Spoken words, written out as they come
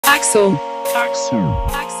Axel. Axel.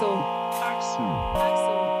 Axel. Axel.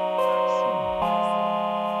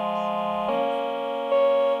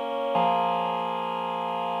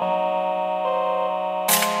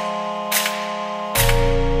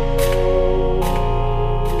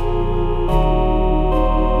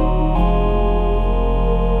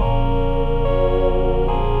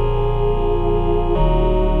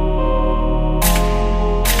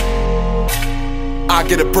 I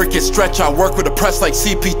get a brick and stretch, I work with a press like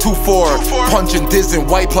CP24. Punching, dizzing,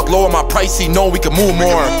 white plug, lower my price, he know we can move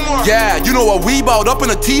more. Yeah, you know what we bout, up in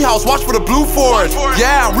a tea house, watch for the blue Ford.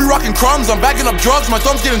 Yeah, I'm re-rocking crumbs, I'm bagging up drugs, my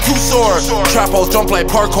thumb's getting too sore. Trap house jump like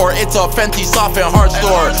parkour, it's a Fenty soft and hard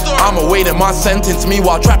store. I'm awaiting my sentence,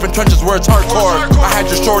 meanwhile trapping trenches where it's hardcore. I had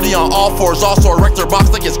your shorty on all fours, also a rector box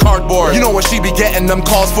like it's cardboard. You know what she be getting them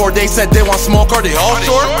calls for, they said they want smoke, are they all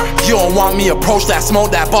sure? You don't want me approach that, smoke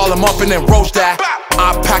that, ball them up and then roast that.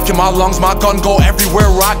 I pack in my lungs, my gun go everywhere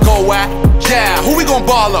where I go at. Yeah, who we gon'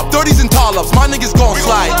 ball up? 30s and tall ups, my niggas gon'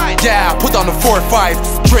 slide. Yeah, put on the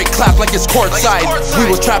 4-5, straight clap like it's courtside. We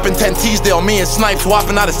was trapping 10 Teasdale, me and Snipes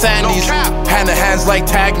swapping out of Sandy's. Hand to hands like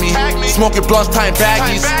tag me, smoking blunts, tying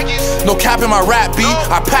baggies. No cap in my rap beat,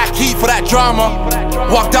 I pack heat for that drama.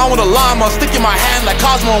 Walk down with a llama, stick in my hand like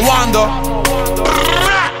Cosmo and Wanda.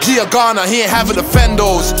 Gia Ghana, he ain't having the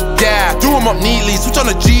fendos. Yeah, do him up neatly, switch on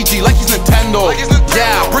the GG like he's Nintendo.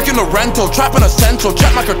 Yeah, bricking the rental, trapping essential, check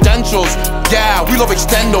my credentials. Yeah, we love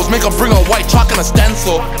extendos, make them bring a white chalk and a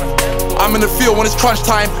stencil. I'm in the field when it's crunch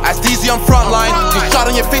time, ask DZ on front line. You shot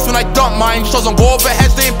on your face when I dump mine, shows on go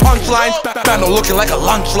overheads, they ain't punchlines. Bando looking like a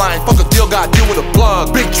lunch line, fuck a deal, gotta deal with a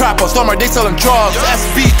plug. Big trapper, summer they selling drugs,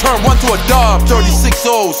 SB turn 1 to a dub. 36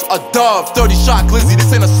 O's, a dove, 30 shot glizzy,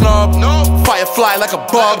 this ain't a snub. Firefly like a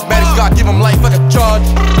bug, medics gotta give him life like a judge.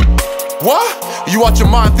 What? You watch your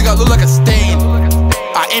mind, think I look like a stain.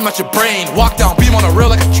 I aim at your brain, walk down, beam on a rail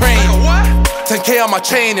like a train. 10K on my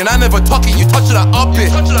chain, and I never tuck it, you touch it, I up it.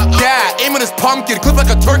 Yeah, aiming this pumpkin, clip like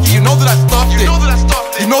a turkey, you know that I stuffed it.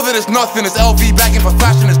 You know that it's nothing, it's LV bagging for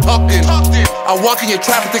fashion, it's tucked in. I walk in your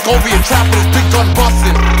trap and take over your trap with this big gun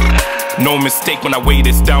bustin'. No mistake when I weigh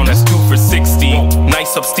this down, that's 2 for 60.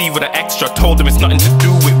 Nice up Steve with an extra, told him it's nothing to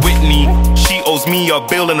do with Whitney. She owes me a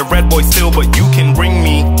bill and a red boy still, but you can ring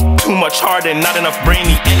me. Too much hard and not enough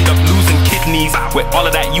brainy, end up losing kidneys. With all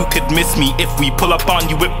of that you could miss me if we pull up on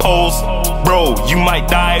you with poles. Bro, you might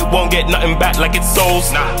die, won't get nothing back like it's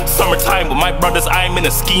souls. Summertime with my brothers, I'm in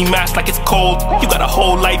a ski mask like it's cold. You got a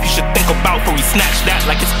whole life you should think about before we snatch that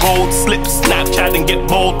like it's gold. Slip, Snapchat and get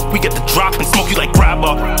bold, we get the drop and smoke you like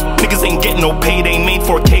grabber. Niggas ain't getting no pay, they made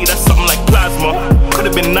 4K, that's something like plasma.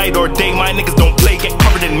 Could've been night or day, my niggas don't play, get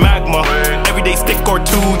covered in magma. Everyday stick or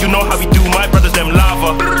two, you know how we do, my brothers them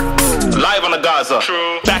lava. Live on the Gaza.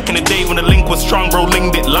 Back in the day when the link was strong, bro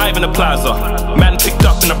linged it live in the plaza. Man picked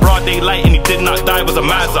up in the broad daylight and he did not die, was a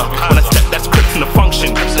Mazza. When I stepped, that's Crips in the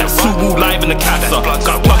function, that's Suwu live in the casa.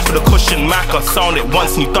 Got plucked for the cushion, Macca, sound it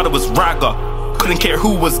once and you thought it was Raga. Couldn't care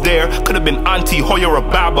who was there, could've been Auntie, Hoya or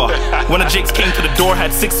Baba. When the Jakes came to the door,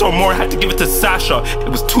 had 6 or more, had to give it to Sasha. It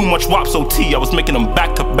was too much WAPs OT, I was making them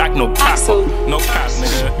back to back, no cap. No cap,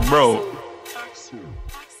 nigga, bro.